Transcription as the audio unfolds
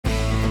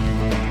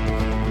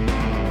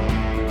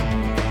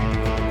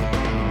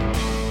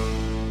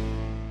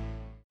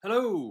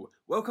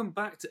Welcome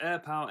back to Air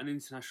Power and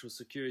International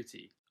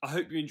Security. I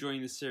hope you're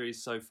enjoying this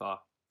series so far.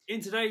 In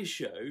today's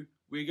show,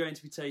 we're going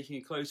to be taking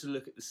a closer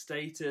look at the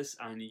status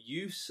and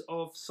use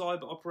of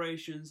cyber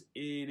operations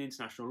in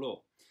international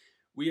law.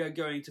 We are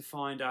going to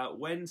find out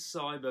when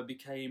cyber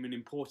became an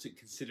important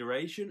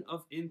consideration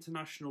of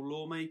international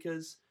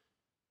lawmakers,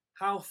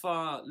 how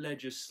far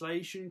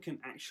legislation can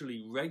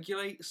actually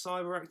regulate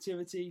cyber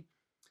activity,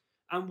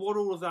 and what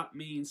all of that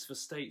means for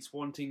states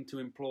wanting to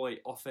employ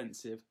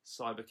offensive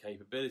cyber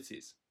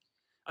capabilities.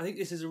 I think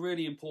this is a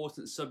really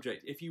important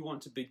subject if you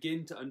want to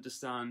begin to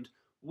understand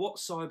what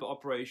cyber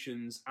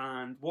operations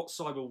and what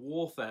cyber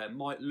warfare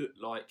might look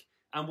like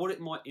and what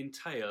it might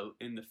entail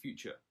in the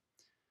future.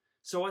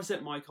 So I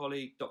sent my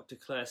colleague Dr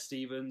Claire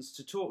Stevens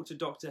to talk to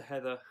Dr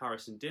Heather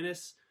Harrison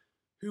Dinniss,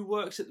 who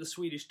works at the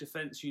Swedish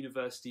Defence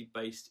University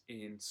based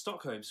in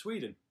Stockholm,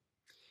 Sweden.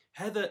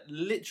 Heather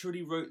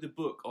literally wrote the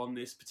book on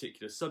this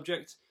particular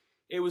subject.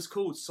 It was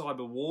called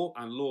Cyber War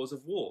and Laws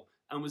of War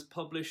and was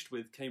published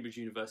with Cambridge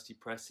University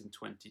Press in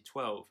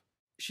 2012.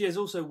 She has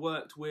also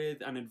worked with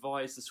and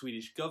advised the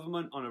Swedish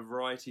government on a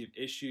variety of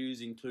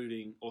issues,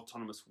 including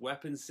autonomous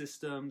weapons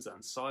systems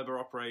and cyber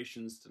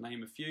operations, to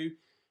name a few.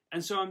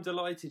 And so I'm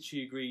delighted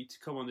she agreed to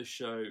come on the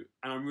show,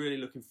 and I'm really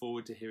looking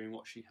forward to hearing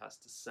what she has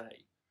to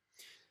say.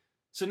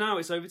 So now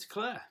it's over to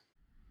Claire.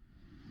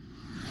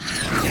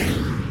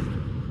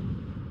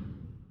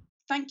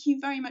 Thank you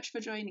very much for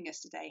joining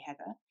us today,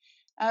 Heather.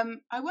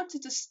 I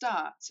wanted to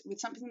start with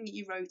something that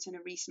you wrote in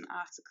a recent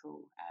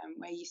article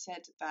where you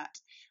said that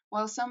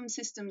while some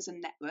systems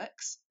and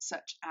networks,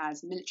 such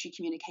as military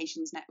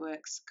communications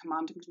networks,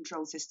 command and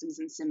control systems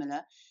and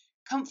similar,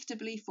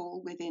 comfortably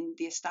fall within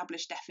the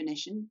established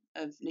definition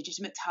of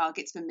legitimate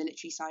targets for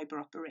military cyber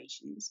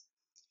operations,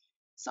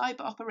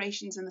 cyber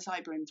operations and the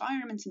cyber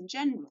environment in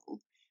general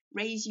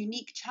raise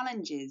unique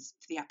challenges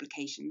for the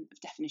application of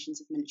definitions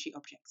of military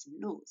objects and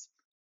laws.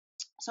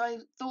 So I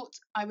thought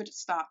I would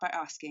start by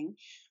asking,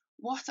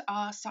 what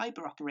are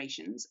cyber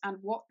operations and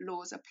what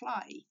laws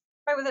apply?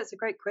 Right, well, that's a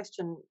great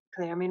question,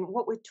 Claire. I mean,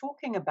 what we're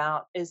talking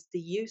about is the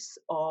use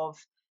of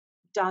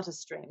data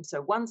streams,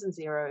 so ones and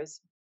zeros,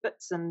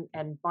 bits and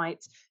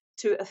bytes,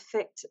 to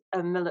affect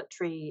a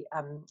military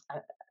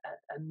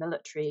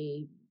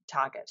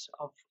target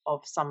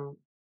of some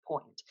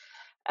point.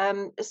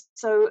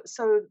 So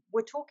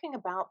we're talking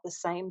about the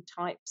same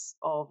types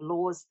of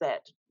laws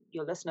that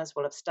your listeners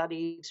will have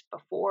studied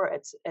before.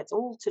 It's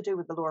all to do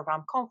with the law of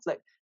armed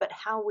conflict, but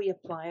how we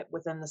apply it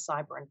within the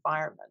cyber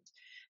environment.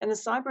 And the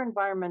cyber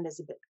environment is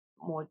a bit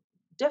more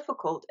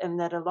difficult in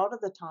that a lot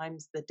of the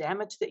times the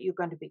damage that you're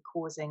going to be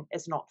causing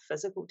is not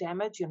physical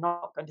damage. You're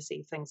not going to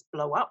see things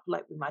blow up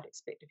like we might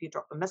expect if you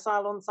drop a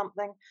missile on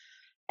something.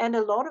 And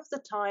a lot of the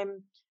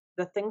time,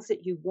 the things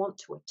that you want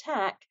to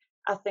attack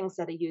are things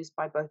that are used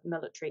by both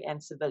military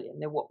and civilian.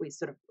 They're what we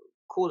sort of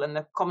call in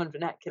the common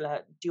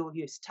vernacular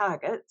dual-use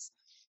targets.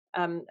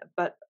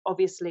 But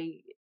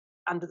obviously,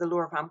 under the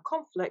law of armed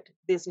conflict,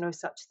 there's no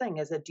such thing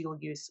as a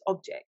dual-use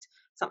object.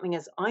 Something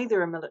is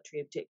either a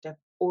military objective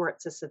or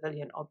it's a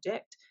civilian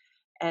object,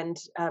 and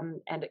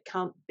it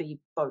can't be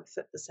both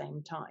at the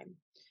same time.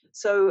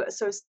 So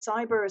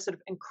cyber sort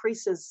of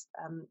increases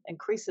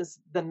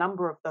the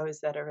number of those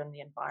that are in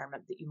the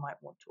environment that you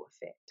might want to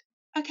affect.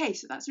 Okay,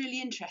 so that's really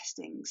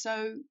interesting.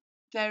 So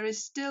there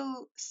is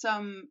still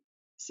some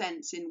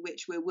sense in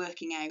which we're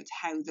working out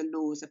how the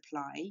laws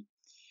apply.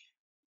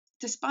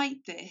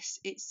 Despite this,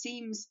 it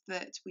seems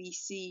that we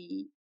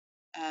see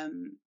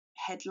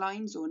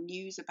headlines or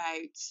news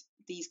about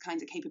these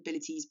kinds of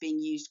capabilities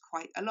being used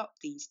quite a lot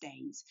these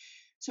days.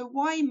 So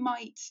why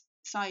might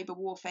cyber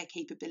warfare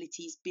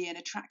capabilities be an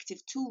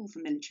attractive tool for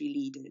military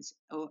leaders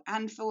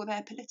and for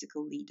their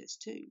political leaders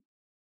too?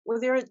 Well,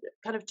 there are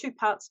kind of two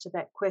parts to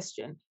that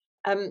question.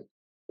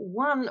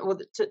 One, or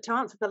to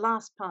answer the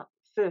last part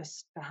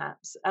first,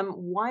 perhaps,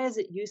 why is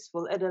it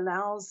useful? It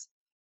allows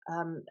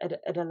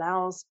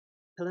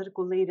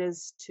political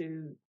leaders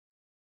to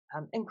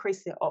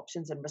increase their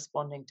options in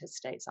responding to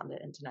states under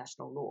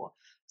international law.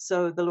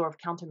 So the law of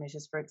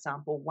countermeasures, for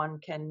example, one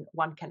can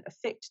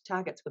affect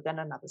targets within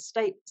another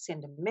state,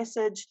 send a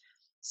message,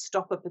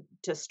 stop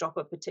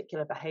a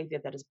particular behavior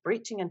that is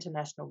breaching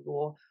international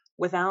law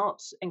without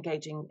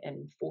engaging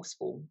in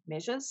forceful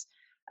measures,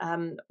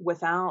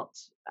 without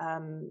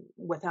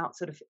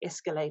sort of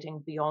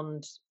escalating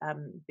beyond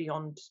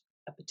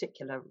a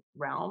particular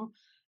realm.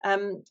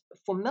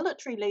 For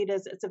military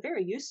leaders, it's a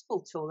very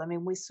useful tool. I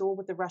mean, we saw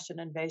with the Russian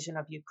invasion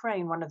of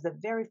Ukraine, one of the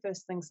very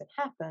first things that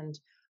happened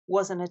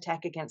was an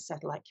attack against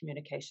satellite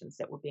communications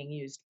that were being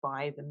used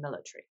by the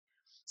military.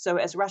 So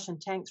as Russian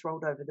tanks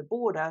rolled over the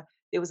border,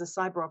 there was a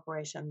cyber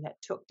operation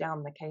that took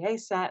down the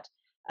KA-SAT,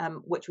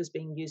 which was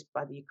being used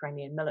by the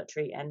Ukrainian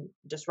military and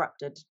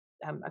disrupted,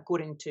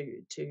 according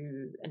to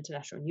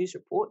international news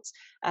reports,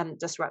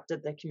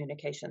 disrupted the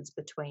communications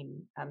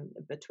between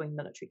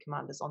military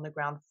commanders on the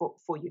ground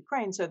for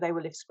Ukraine. So they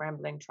were left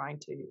scrambling, trying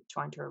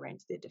to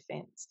arrange their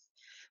defense.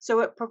 So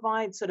it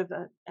provides sort of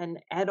an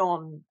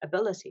add-on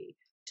ability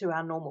to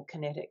our normal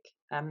kinetic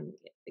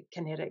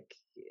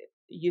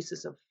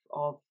uses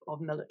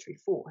of military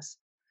force.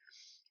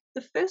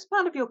 The first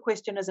part of your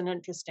question is an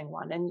interesting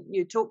one, and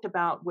you talked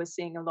about we're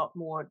seeing a lot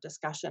more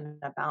discussion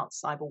about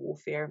cyber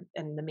warfare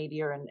in the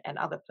media and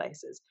other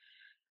places.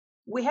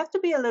 We have to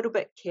be a little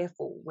bit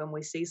careful when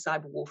we see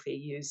cyber warfare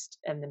used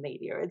in the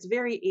media. It's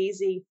very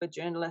easy for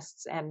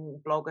journalists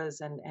and bloggers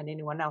and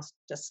anyone else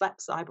to slap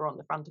cyber on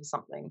the front of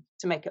something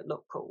to make it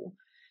look cool.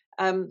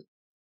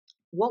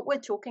 What we're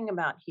talking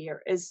about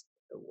here is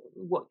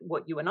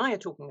what you and I are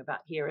talking about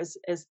here is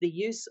the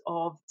use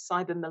of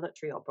cyber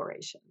military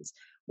operations.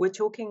 We're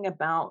talking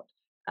about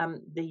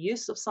the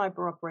use of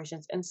cyber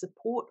operations in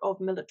support of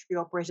military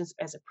operations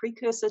as a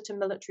precursor to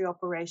military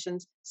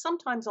operations,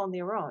 sometimes on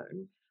their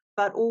own,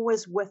 but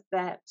always with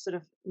that sort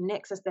of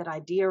nexus, that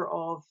idea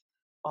of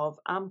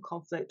armed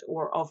conflict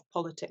or of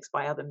politics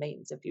by other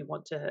means, if you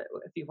want to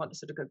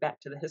sort of go back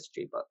to the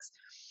history books.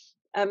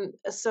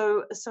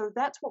 So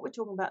that's what we're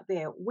talking about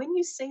there. When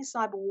you see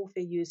cyber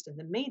warfare used in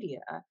the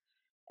media,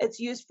 it's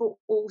used for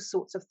all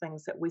sorts of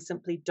things that we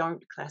simply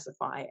don't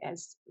classify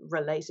as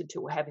related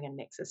to or having a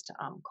nexus to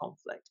armed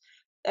conflict.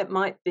 It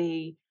might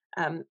be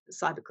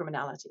cyber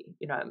criminality.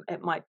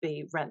 It might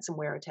be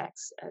ransomware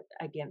attacks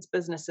against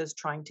businesses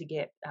trying to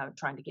get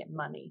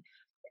money.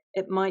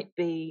 It might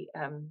be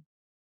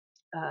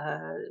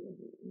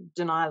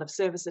denial of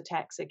service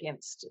attacks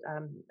against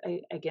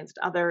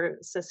other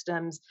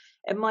systems.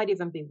 It might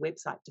even be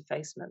website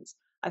defacements.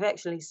 I've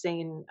actually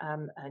seen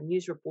a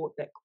news report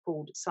that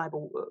called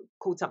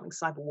something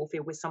cyber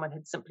warfare, where someone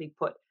had simply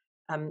put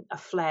a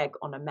flag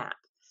on a map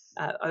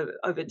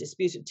over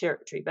disputed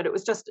territory, but it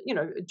was just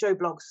Joe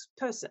Blogg's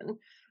person,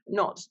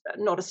 not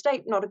a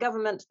state, not a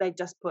government. They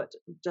just put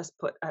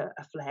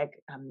a flag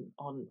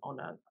on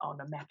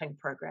a mapping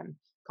program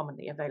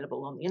commonly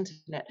available on the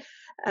internet.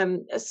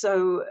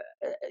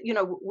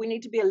 We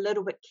need to be a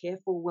little bit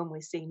careful when we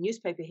see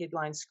newspaper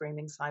headlines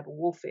screaming cyber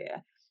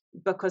warfare,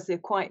 because they're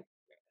quite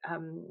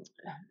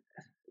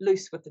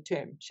loose with the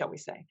term, shall we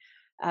say,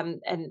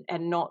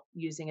 and not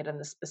using it in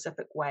the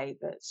specific way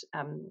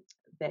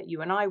that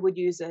you and I would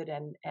use it,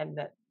 and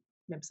that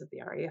members of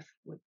the RAF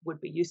would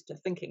be used to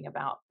thinking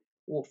about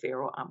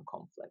warfare or armed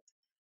conflict.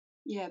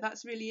 Yeah,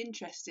 that's really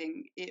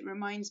interesting. It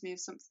reminds me of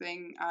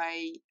something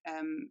I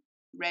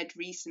read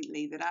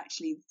recently, that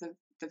actually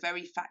the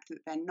very fact that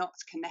they're not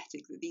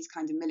kinetic, that these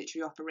kind of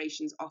military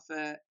operations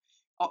offer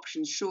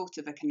options short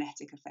of a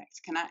kinetic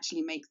effect, can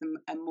actually make them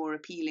a more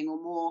appealing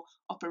or more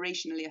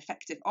operationally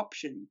effective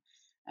option,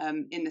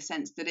 in the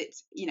sense that it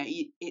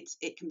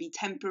can be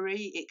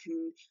temporary, it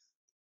can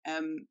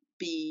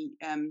be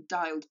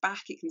dialed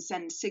back, it can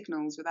send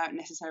signals without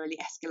necessarily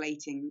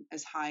escalating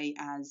as high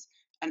as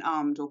an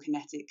armed or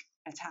kinetic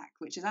attack,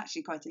 which is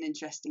actually quite an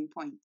interesting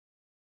point.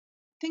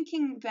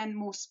 Thinking then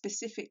more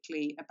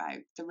specifically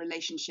about the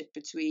relationship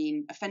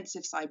between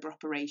offensive cyber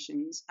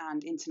operations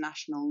and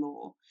international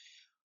law,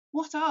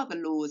 what are the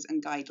laws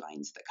and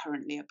guidelines that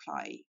currently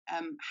apply?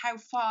 How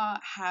far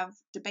have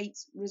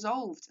debates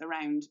resolved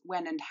around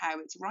when and how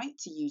it's right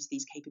to use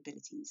these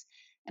capabilities?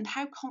 And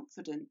how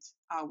confident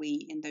are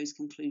we in those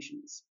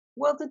conclusions?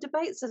 Well, the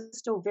debates are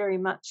still very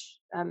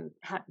much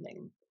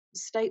happening.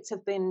 States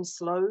have been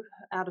slow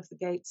out of the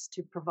gates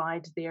to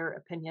provide their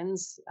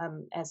opinions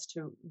as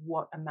to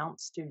what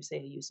amounts to, say,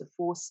 a use of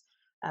force.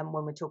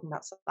 When we're talking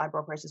about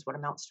cyber operations, what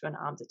amounts to an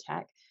armed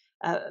attack.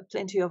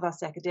 Plenty of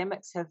us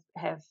academics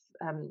have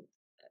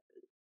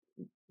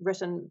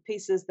written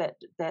pieces that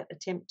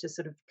attempt to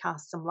sort of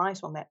cast some light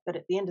on that. But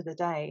at the end of the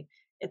day,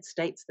 it's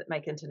states that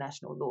make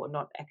international law,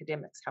 not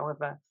academics,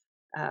 however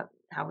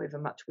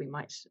much we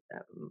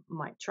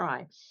might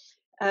try.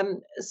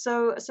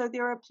 So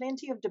there are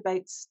plenty of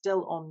debates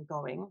still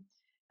ongoing.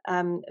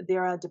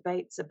 There are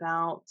debates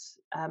about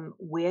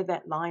where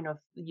that line of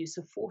the use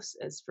of force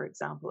is. For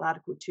example,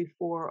 Article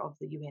 2.4 of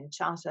the UN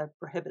Charter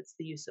prohibits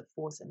the use of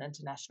force in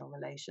international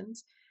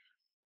relations.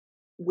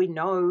 We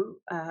know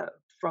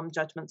from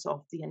judgments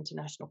of the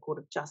International Court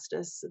of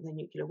Justice, the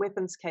nuclear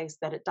weapons case,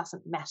 that it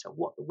doesn't matter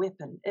what the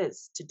weapon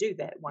is to do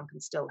that. One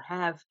can still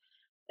have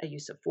a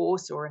use of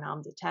force or an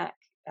armed attack.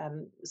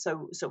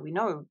 So we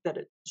know that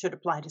it should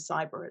apply to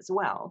cyber as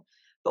well.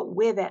 But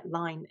where that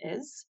line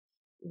is,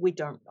 we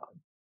don't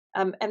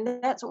know.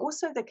 And that's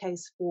also the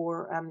case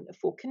for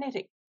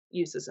kinetic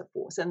uses of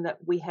force, and that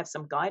we have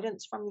some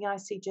guidance from the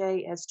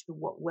ICJ as to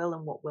what will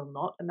and what will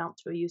not amount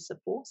to a use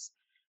of force.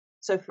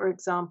 So, for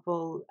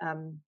example,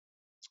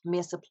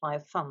 mere supply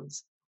of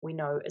funds, we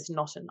know, is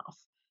not enough.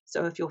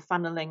 So if you're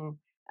funneling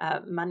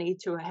money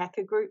to a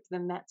hacker group,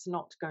 then that's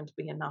not going to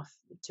be enough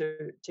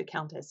to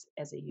count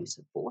as a use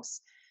of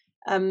force.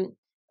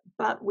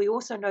 But we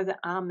also know that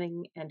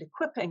arming and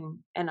equipping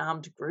an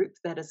armed group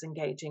that is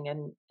engaging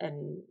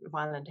in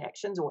violent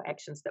actions or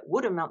actions that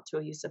would amount to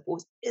a use of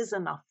force is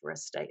enough for a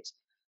state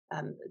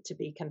to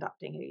be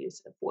conducting a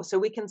use of force. So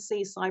we can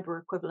see cyber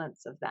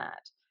equivalents of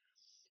that.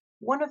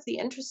 One of the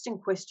interesting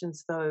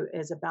questions, though,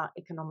 is about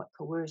economic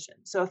coercion.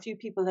 So a few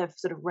people have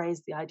sort of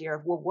raised the idea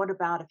of, well, what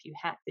about if you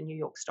hack the New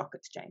York Stock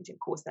Exchange and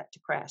cause that to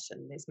crash,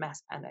 and there's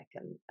mass panic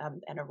and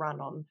a run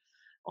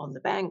on the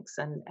banks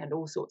and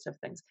all sorts of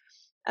things.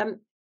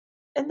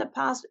 In the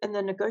past, in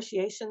the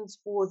negotiations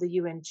for the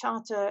UN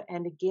Charter,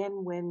 and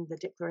again when the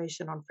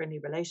Declaration on Friendly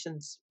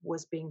Relations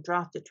was being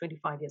drafted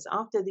 25 years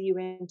after the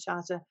UN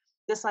Charter,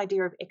 this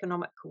idea of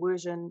economic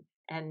coercion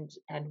and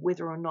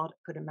whether or not it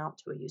could amount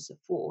to a use of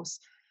force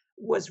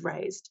was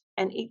raised.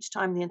 And each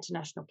time the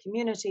international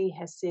community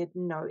has said,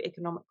 no,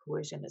 economic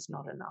coercion is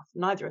not enough.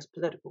 Neither is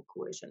political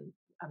coercion,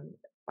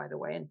 by the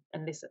way,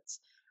 unless it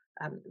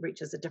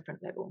reaches a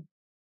different level.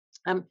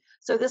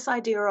 So this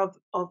idea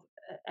of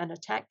an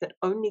attack that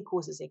only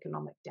causes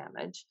economic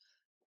damage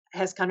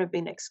has kind of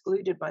been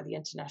excluded by the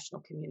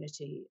international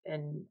community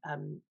in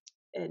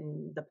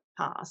the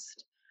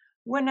past.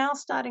 We're now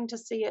starting to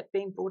see it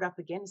being brought up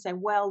again, saying,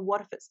 well,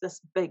 what if it's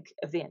this big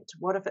event?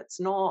 What if it's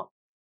not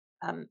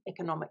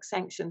economic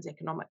sanctions,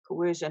 economic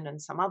coercion in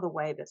some other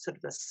way that's sort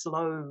of a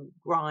slow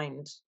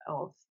grind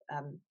of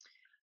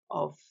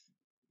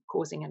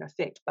causing an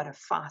effect, but a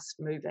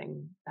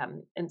fast-moving,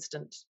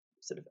 instant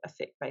sort of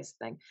effect-based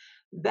thing.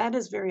 That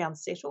is very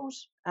unsettled.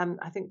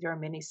 I think there are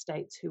many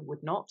states who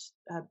would not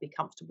be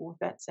comfortable with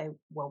that, say,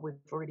 well, we've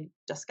already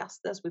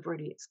discussed this, we've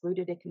already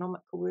excluded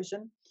economic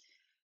coercion.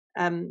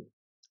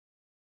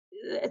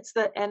 It's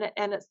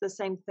the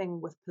same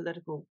thing with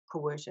political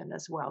coercion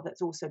as well.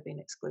 That's also been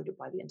excluded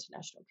by the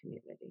international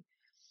community.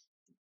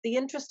 The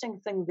interesting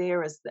thing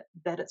there is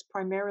that it's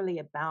primarily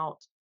about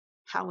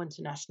how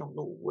international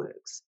law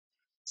works.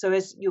 So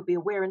as you'll be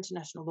aware,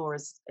 international law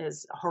is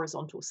a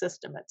horizontal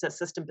system. It's a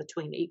system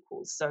between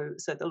equals. So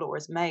the law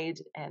is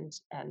made and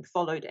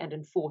followed and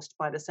enforced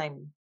by the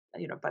same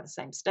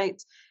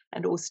states,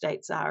 and all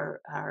states are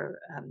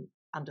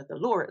under the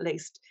law at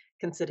least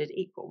considered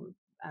equal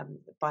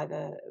by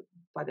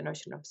the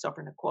notion of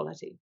sovereign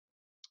equality.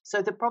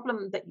 So the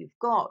problem that you've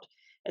got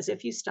is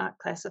if you start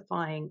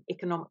classifying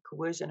economic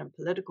coercion and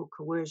political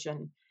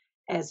coercion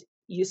as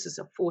uses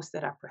of force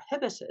that are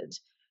prohibited,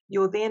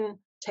 you're then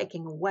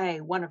taking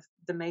away one of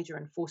the major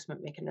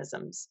enforcement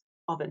mechanisms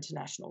of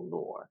international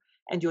law,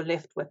 and you're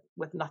left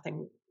with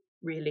nothing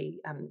really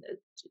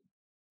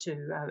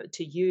to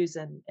use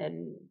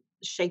in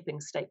shaping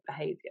state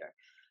behavior,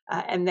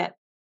 and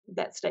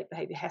that state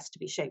behavior has to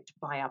be shaped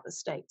by other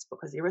states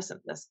because there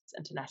isn't this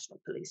international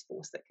police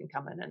force that can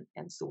come in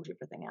and sort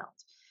everything out.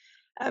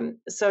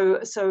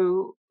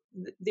 So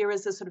there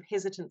is a sort of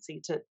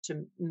hesitancy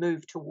to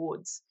move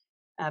towards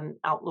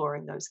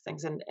outlawing those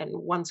things. And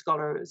one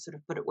scholar sort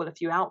of put it, well, if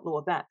you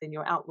outlaw that, then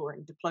you're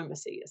outlawing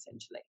diplomacy,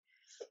 essentially.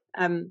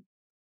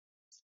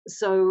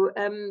 So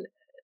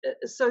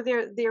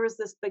there is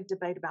this big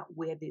debate about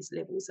where these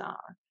levels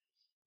are.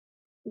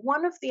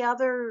 One of the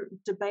other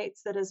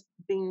debates that has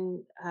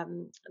been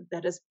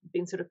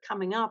sort of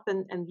coming up,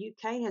 and the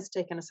UK has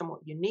taken a somewhat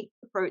unique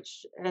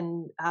approach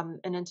in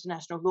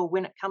international law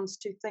when it comes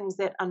to things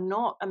that are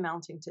not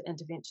amounting to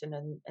intervention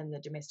in the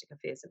domestic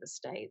affairs of a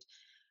state,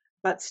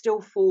 but still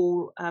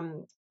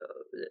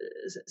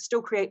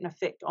create an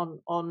effect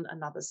on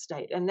another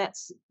state, and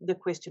that's the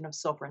question of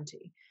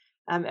sovereignty,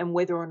 and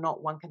whether or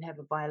not one can have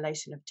a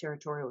violation of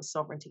territorial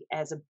sovereignty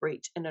as a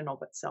breach in and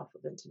of itself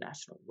of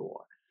international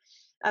law.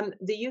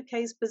 The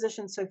UK's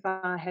position so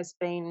far has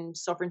been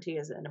sovereignty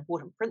is an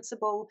important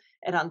principle.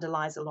 It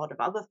underlies a lot of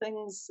other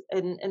things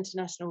in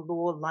international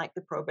law, like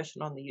the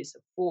prohibition on the use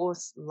of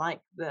force,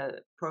 like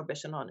the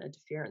prohibition on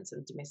interference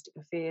in domestic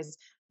affairs,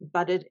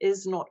 but it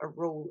is not a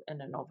rule in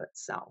and of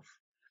itself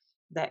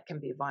that can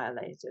be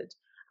violated.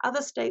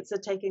 Other states are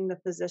taking the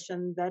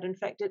position that, in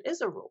fact, it is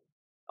a rule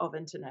of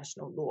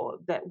international law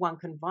that one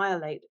can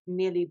violate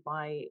merely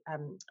by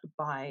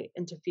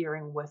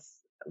interfering with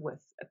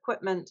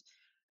equipment,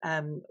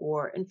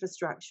 or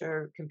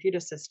infrastructure, computer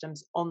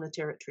systems on the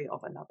territory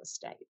of another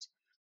state.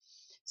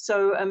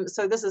 So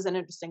this is an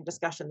interesting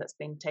discussion that's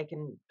been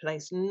taken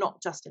place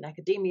not just in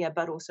academia,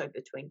 but also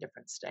between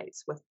different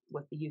states, with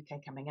the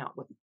UK coming out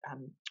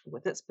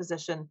with its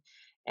position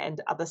and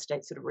other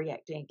states sort of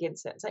reacting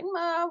against it and saying,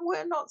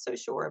 we're not so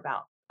sure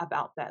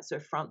about that. So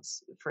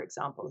France, for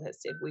example,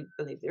 has said, we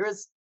believe there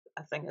is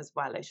a thing as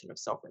violation of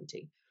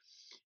sovereignty.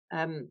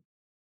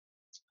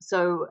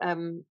 So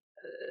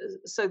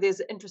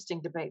there's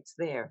interesting debates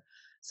there.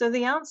 So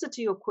the answer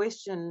to your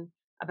question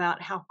about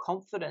how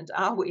confident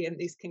are we in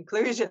these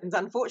conclusions,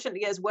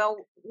 unfortunately, is, well,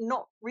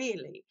 not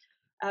really.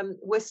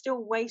 We're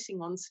still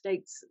waiting on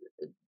states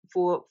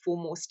for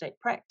more state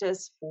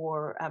practice,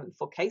 for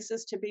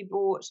cases to be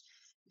brought,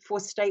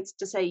 for states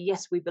to say,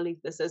 yes, we believe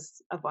this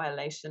is a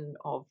violation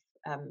of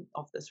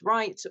this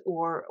right,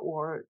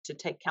 or to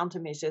take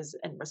countermeasures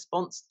in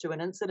response to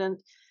an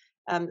incident.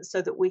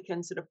 So that we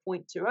can sort of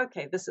point to,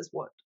 okay, this is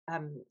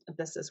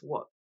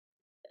what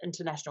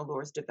international law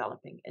is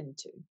developing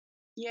into.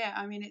 Yeah,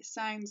 I mean, it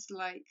sounds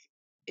like,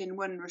 in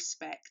one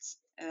respect,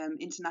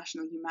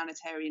 international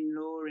humanitarian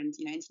law and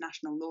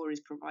international law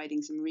is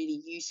providing some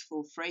really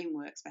useful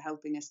frameworks for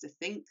helping us to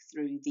think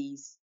through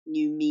these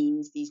new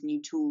means, these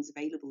new tools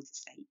available to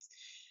states.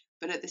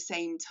 But at the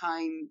same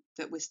time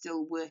that we're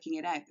still working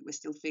it out, that we're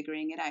still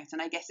figuring it out.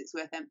 And I guess it's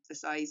worth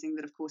emphasising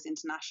that, of course,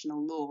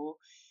 international law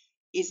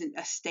isn't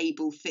a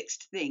stable,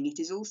 fixed thing. It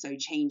is also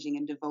changing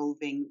and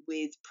evolving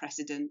with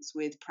precedents,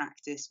 with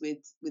practice,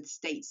 with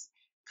states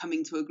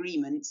coming to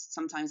agreements,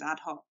 sometimes ad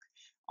hoc,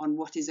 on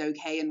what is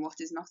okay and what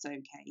is not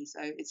okay.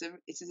 So it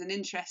is an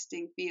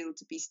interesting field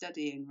to be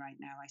studying right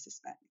now, I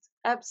suspect.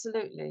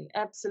 Absolutely,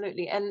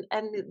 absolutely. And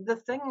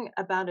the thing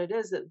about it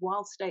is that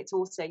while states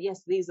all say,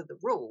 yes, these are the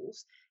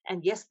rules,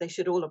 and yes, they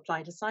should all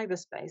apply to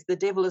cyberspace, the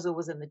devil is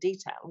always in the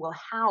detail. Well,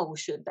 how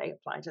should they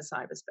apply to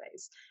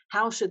cyberspace?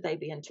 How should they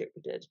be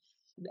interpreted?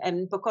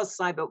 And because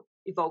cyber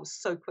evolves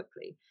so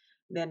quickly,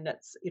 then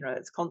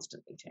it's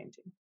constantly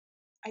changing.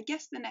 I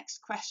guess the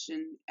next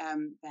question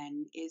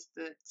then is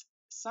that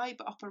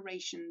cyber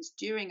operations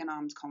during an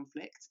armed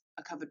conflict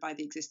are covered by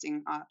the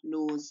existing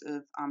laws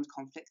of armed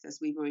conflict, as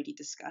we've already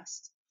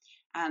discussed.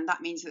 And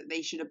that means that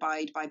they should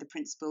abide by the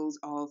principles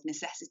of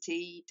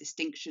necessity,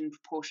 distinction,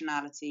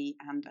 proportionality,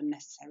 and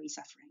unnecessary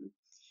suffering.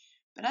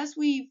 But as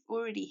we've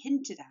already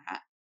hinted at,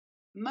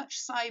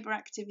 much cyber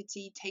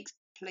activity takes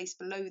place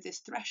below this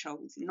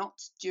threshold, not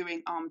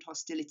during armed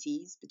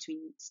hostilities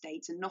between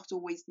states, and not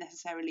always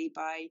necessarily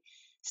by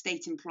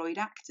state-employed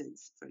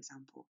actors, for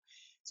example.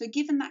 So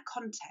given that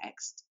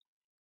context,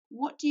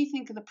 what do you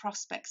think are the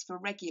prospects for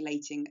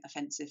regulating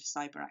offensive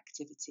cyber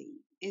activity?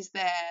 Is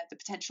there the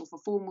potential for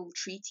formal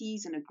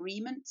treaties and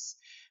agreements?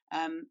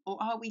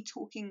 Or are we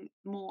talking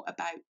more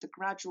about the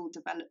gradual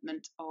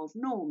development of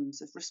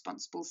norms of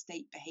responsible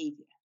state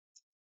behaviour?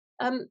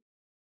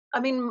 I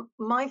mean,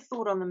 my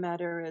thought on the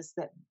matter is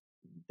that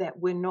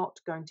we're not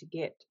going to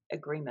get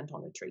agreement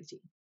on a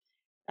treaty.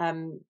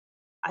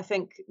 I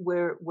think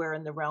we're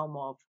in the realm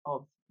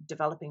of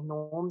developing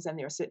norms, and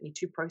there are certainly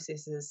two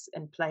processes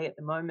in play at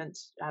the moment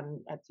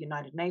at the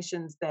United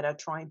Nations that are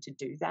trying to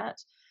do that.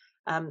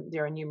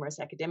 There are numerous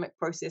academic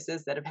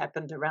processes that have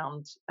happened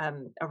around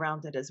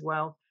it as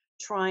well,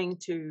 trying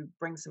to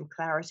bring some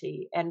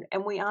clarity, and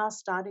we are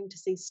starting to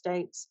see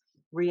states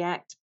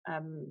react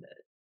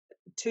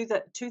to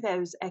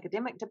those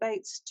academic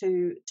debates,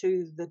 to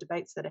the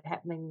debates that are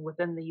happening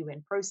within the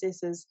UN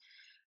processes.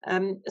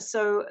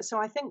 So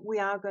I think we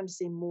are going to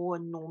see more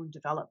norm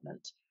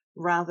development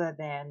rather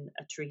than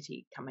a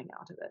treaty coming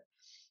out of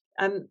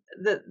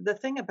it. The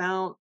thing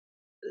about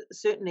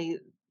certainly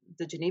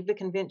the Geneva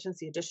Conventions,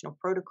 the additional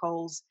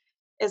protocols,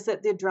 is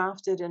that they're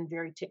drafted in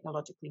very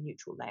technologically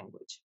neutral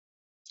language.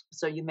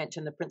 So you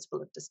mentioned the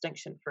principle of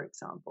distinction, for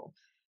example.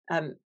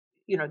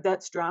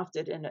 That's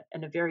drafted in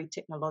a very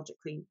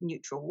technologically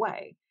neutral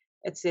way.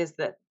 It says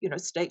that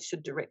states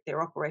should direct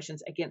their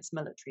operations against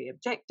military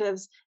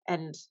objectives,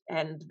 and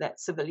that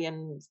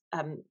civilian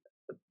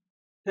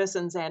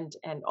persons and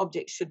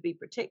objects should be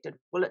protected.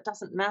 Well, it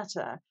doesn't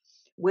matter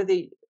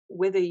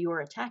whether you're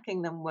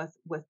attacking them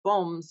with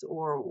bombs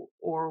or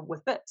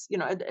with bits.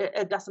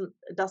 It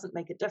doesn't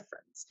make a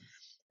difference.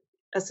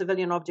 A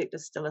civilian object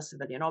is still a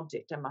civilian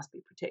object and must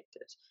be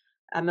protected.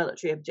 A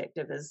military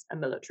objective is a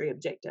military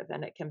objective,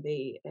 and it can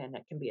be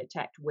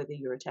attacked whether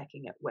you're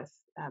attacking it with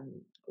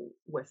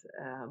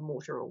a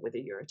mortar or whether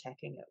you're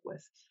attacking it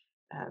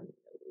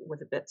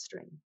with a bit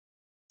string.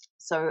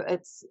 So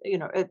it's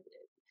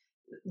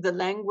the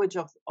language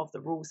of the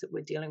rules that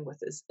we're dealing with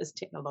is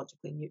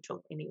technologically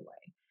neutral anyway.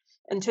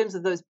 In terms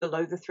of those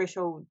below the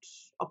threshold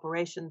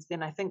operations,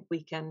 then I think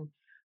we can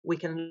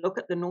look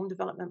at the norm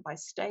development by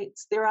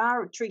states. There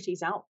are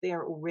treaties out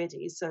there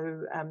already. So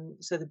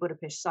the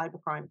Budapest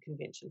Cybercrime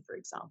Convention, for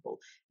example,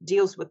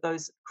 deals with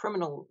those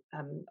criminal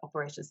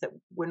operations that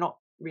we're not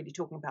really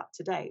talking about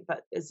today,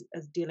 but is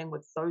dealing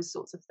with those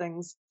sorts of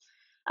things.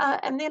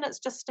 And then it's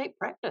just state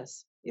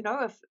practice.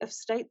 If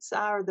states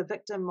are the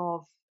victim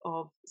of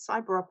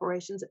cyber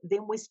operations,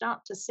 then we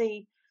start to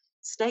see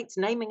states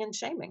naming and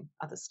shaming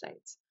other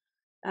states.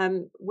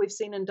 We've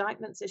seen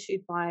indictments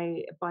issued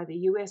by the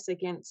US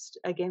against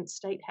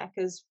state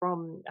hackers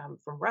from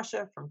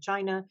Russia, from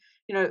China,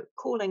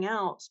 calling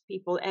out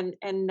people and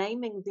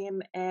naming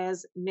them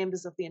as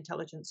members of the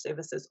intelligence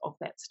services of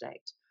that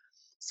state.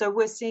 So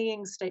we're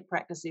seeing state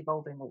practice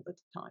evolving all the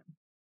time.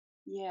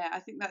 Yeah, I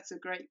think that's a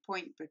great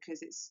point,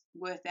 because it's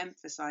worth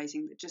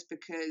emphasizing that just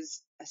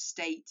because a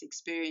state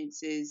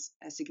experiences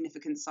a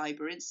significant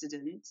cyber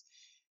incident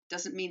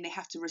doesn't mean they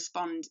have to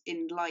respond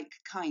in like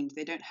kind.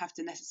 They don't have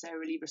to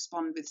necessarily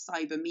respond with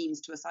cyber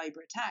means to a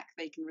cyber attack.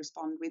 They can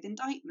respond with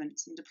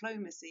indictments and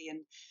diplomacy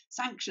and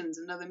sanctions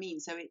and other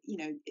means. So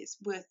it's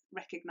worth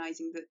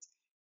recognizing that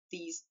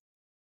these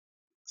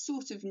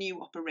sort of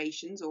new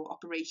operations, or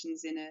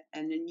operations in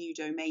a new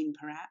domain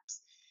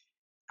perhaps,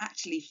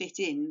 actually fit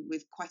in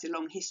with quite a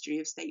long history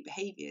of state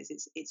behaviours.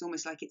 It's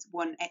almost like it's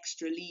one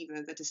extra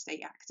lever that a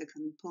state actor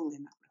can pull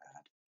in that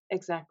regard.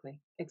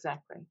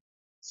 Exactly.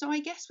 So I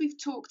guess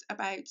we've talked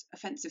about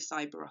offensive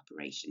cyber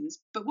operations,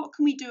 but what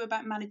can we do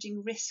about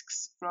managing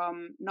risks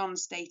from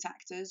non-state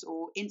actors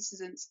or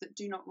incidents that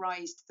do not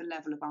rise to the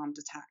level of armed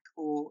attack,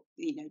 or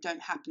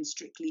don't happen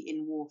strictly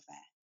in warfare?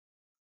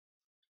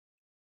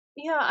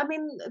 Yeah, I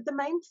mean, the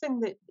main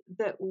thing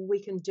that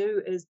we can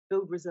do is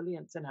build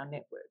resilience in our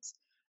networks.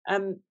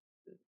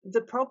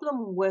 The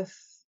problem with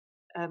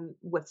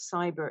with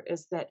cyber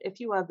is that if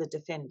you are the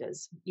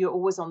defenders, you're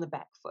always on the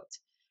back foot.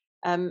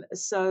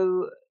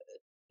 So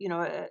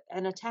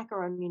an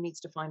attacker only needs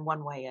to find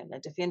one way in. A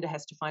defender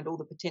has to find all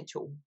the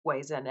potential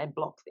ways in and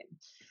block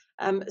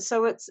them.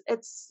 So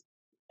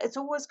it's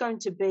always going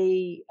to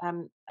be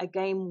a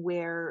game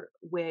where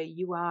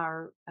you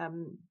are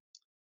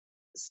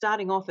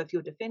starting off, if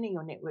you're defending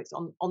your networks,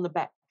 on the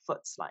back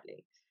foot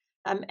slightly.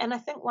 And I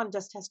think one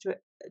just has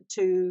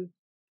to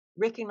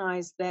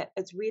recognize that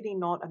it's really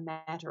not a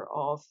matter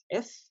of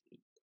if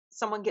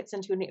someone gets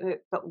into your network,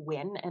 but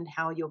when and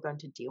how you're going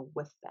to deal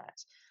with that.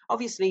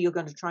 Obviously, you're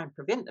going to try and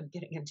prevent them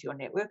getting into your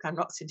network. I'm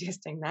not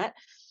suggesting that.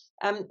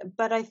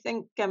 But I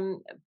think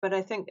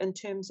in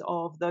terms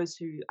of those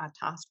who are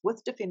tasked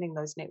with defending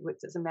those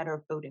networks, it's a matter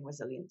of building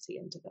resiliency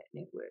into that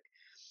network.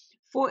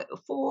 For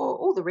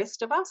all the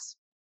rest of us,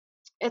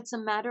 it's a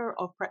matter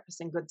of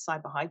practicing good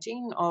cyber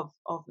hygiene, of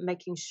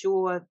making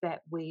sure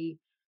that we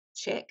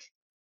check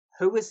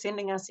who is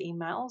sending us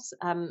emails,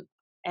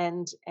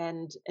 and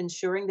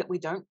ensuring that we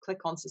don't click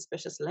on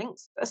suspicious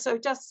links. So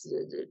just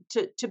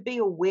to be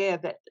aware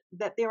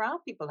that there are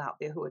people out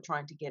there who are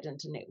trying to get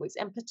into networks,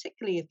 and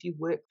particularly if you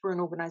work for an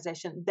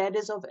organization that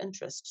is of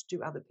interest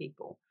to other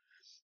people,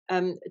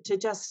 to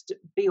just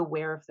be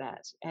aware of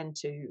that, and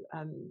to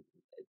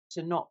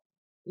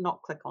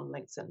not click on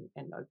links and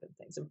open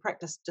things, and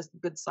practice just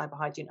good cyber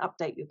hygiene.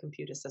 Update your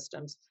computer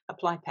systems,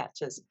 apply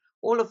patches,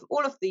 all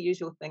of the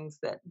usual things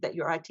that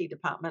your IT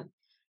department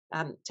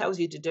tells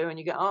you to do, and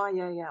you go, oh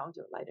yeah, I'll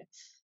do it later.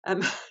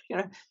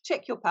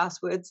 Check your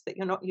passwords, that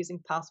you're not using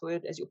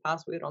password as your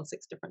password on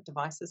 6 different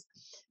devices,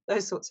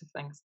 those sorts of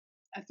things.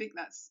 I think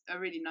that's a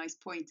really nice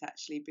point,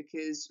 actually,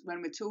 because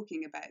when we're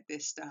talking about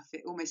this stuff,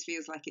 it almost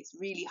feels like it's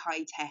really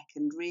high tech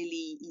and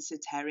really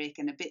esoteric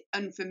and a bit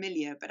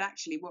unfamiliar. But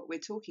actually, what we're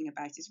talking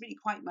about is really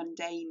quite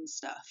mundane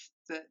stuff.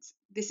 That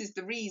this is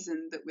the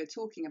reason that we're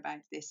talking about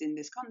this in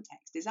this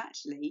context, is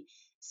actually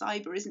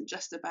cyber isn't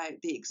just about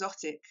the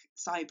exotic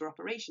cyber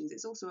operations.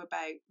 It's also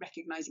about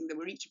recognizing that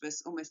we're each of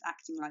us almost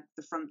acting like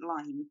the front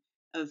line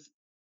of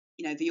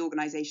the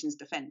organization's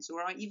defense,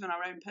 or even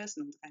our own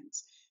personal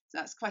defense. So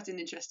that's quite an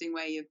interesting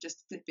way of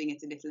just flipping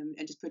it a little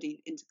and just putting it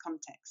into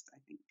context, I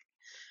think.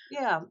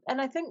 Yeah,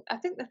 and I think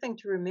the thing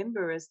to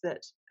remember is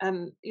that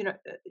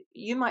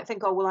you might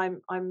think, oh well,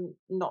 I'm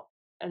not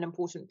an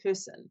important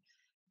person,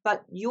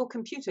 but your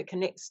computer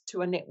connects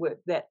to a network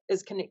that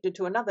is connected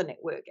to another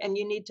network, and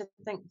you need to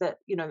think that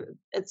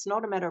it's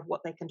not a matter of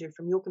what they can do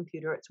from your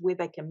computer; it's where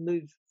they can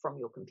move from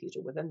your computer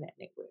within that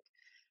network.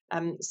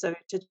 So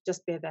to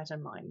just bear that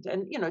in mind,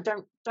 and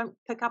don't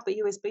pick up a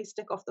USB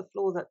stick off the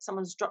floor that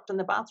someone's dropped in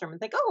the bathroom and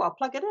think, oh, I'll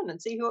plug it in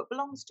and see who it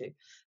belongs to.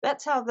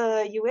 That's how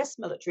the US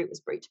military was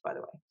breached, by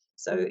the way.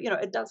 So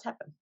it does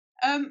happen.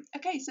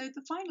 Okay, so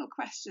the final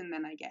question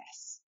then, I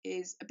guess,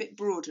 is a bit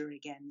broader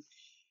again.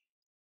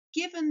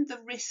 Given the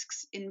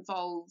risks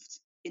involved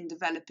in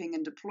developing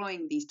and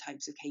deploying these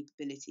types of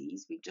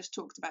capabilities, we've just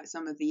talked about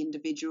some of the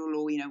individual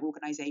or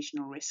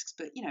organizational risks,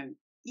 but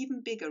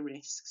even bigger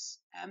risks.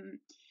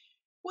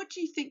 What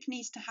do you think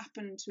needs to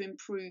happen to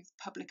improve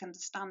public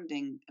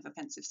understanding of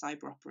offensive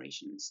cyber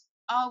operations?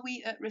 Are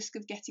we at risk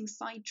of getting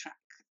sidetracked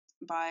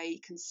by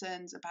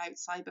concerns about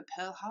cyber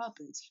Pearl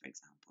Harbors, for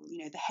example?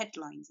 The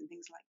headlines and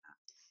things like that.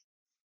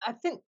 I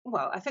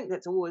think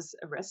that's always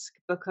a risk,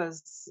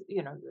 because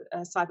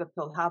cyber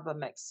Pearl Harbor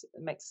makes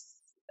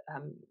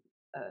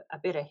a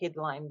better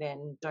headline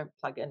than "don't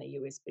plug in a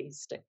USB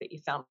stick that you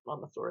found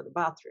on the floor of the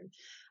bathroom."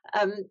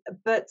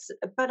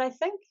 But I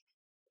think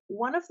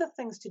one of the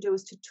things to do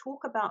is to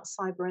talk about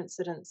cyber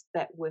incidents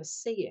that we're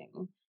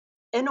seeing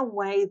in a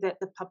way that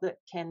the public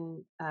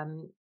can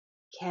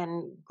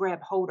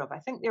grab hold of. I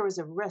think there is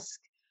a risk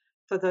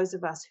for those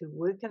of us who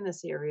work in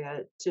this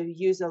area to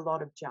use a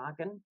lot of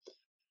jargon,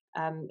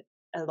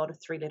 a lot of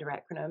 3-letter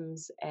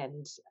acronyms,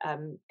 and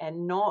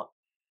not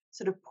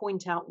sort of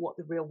point out what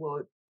the real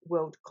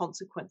world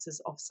consequences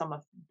of some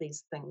of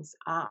these things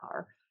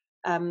are.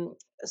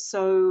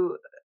 So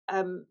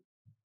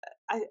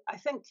I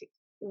think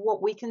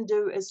what we can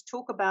do is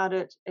talk about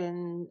it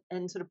in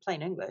sort of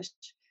plain English,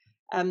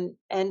 and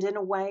in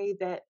a way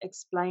that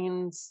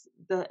explains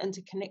the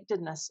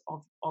interconnectedness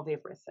of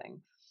everything.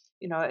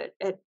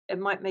 It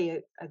might be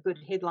a good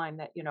headline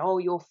that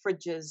your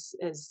fridge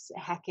is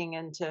hacking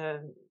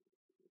into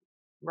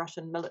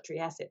Russian military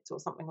assets or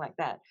something like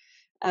that,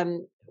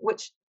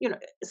 which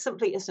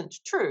simply isn't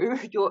true.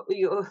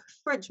 Your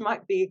fridge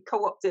might be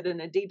co-opted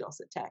in a DDoS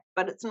attack,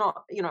 but it's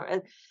not.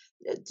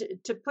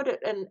 To put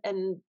it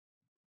in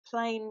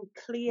plain,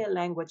 clear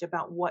language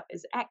about what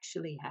is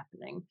actually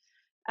happening,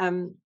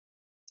 and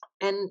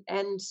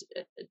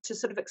to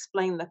sort of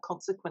explain the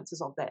consequences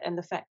of that, and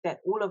the fact that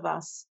all of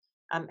us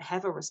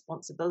have a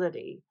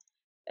responsibility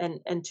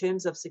in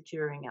terms of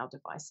securing our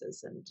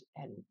devices and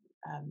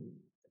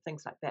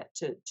things like that,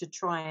 to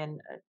try and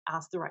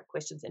ask the right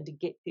questions and to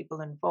get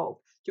people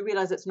involved, to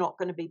realize it's not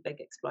going to be big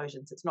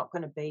explosions, it's not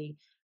going to be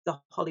the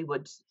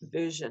Hollywood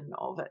version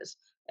of it.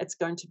 It's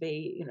going to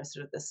be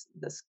sort of this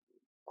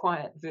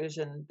quiet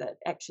version that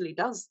actually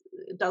does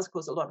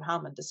cause a lot of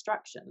harm and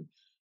destruction,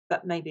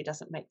 but maybe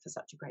doesn't make for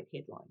such a great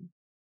headline.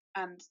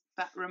 And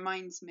that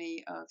reminds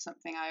me of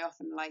something I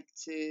often like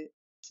to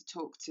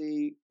talk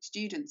to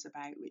students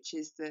about, which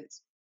is that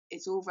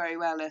it's all very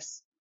well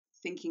us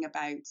thinking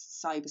about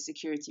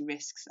cybersecurity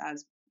risks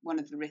as one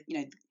of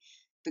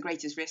the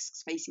greatest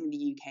risks facing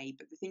the UK.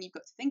 But the thing you've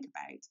got to think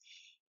about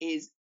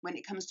is when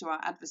it comes to our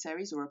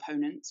adversaries or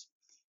opponents,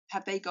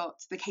 have they got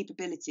the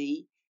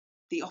capability,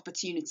 the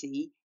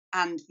opportunity,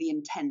 and the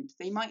intent?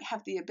 They might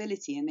have the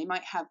ability and they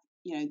might have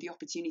the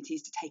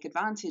opportunities to take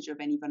advantage of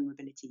any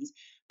vulnerabilities,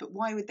 but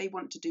why would they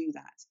want to do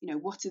that?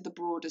 What are the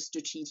broader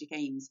strategic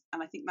aims?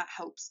 And I think that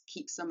helps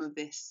keep some of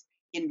this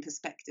in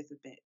perspective a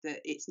bit, that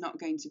it's not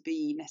going to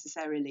be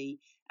necessarily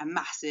a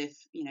massive,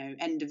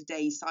 end of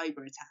day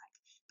cyber attack,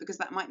 because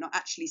that might not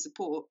actually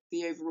support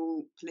the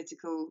overall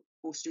political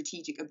or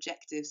strategic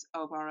objectives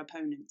of our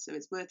opponents. So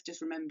it's worth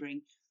just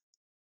remembering,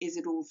 is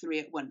it all three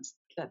at once?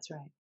 That's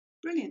right.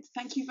 Brilliant.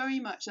 Thank you very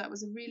much. That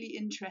was a really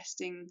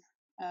interesting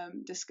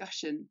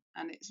discussion,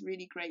 and it's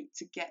really great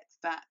to get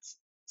that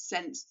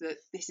sense that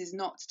this is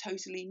not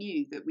totally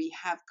new, that we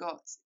have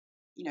got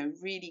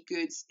really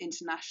good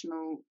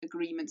international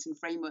agreements and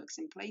frameworks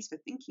in place for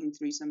thinking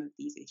through some of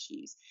these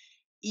issues,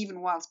 even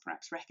whilst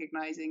perhaps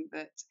recognizing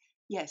that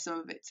some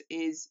of it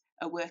is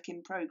a work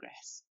in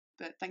progress.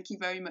 But thank you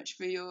very much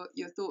for your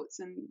thoughts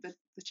and the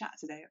chat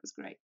today. It was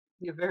great.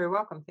 You're very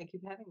welcome. Thank you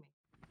for having me.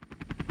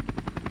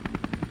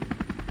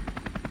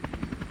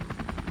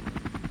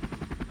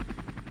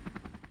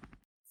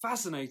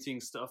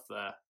 Fascinating stuff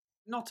there.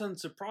 Not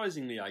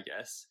unsurprisingly, I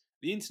guess,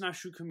 the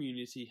international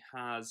community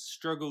has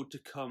struggled to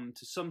come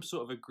to some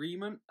sort of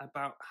agreement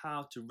about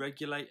how to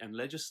regulate and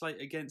legislate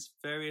against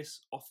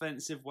various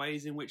offensive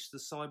ways in which the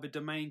cyber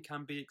domain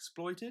can be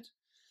exploited.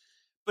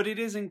 But it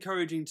is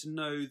encouraging to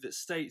know that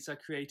states are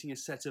creating a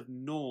set of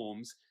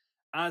norms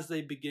as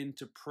they begin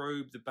to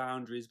probe the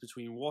boundaries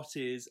between what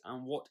is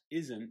and what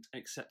isn't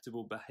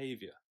acceptable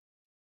behaviour.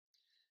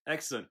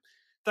 Excellent.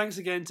 Thanks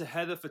again to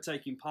Heather for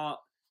taking part,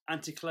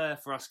 and to Claire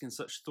for asking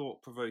such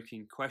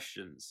thought-provoking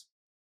questions.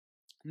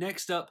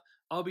 Next up,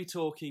 I'll be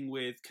talking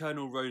with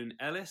Colonel Ronan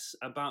Ellis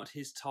about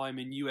his time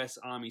in US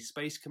Army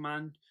Space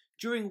Command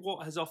during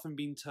what has often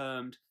been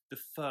termed the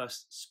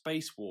First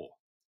Space War.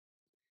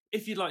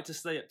 If you'd like to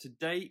stay up to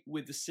date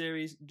with the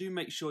series, do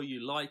make sure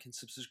you like and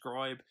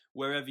subscribe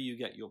wherever you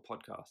get your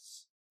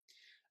podcasts.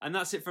 And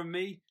that's it from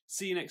me.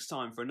 See you next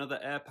time for another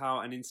Air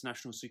Power and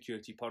International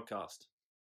Security podcast.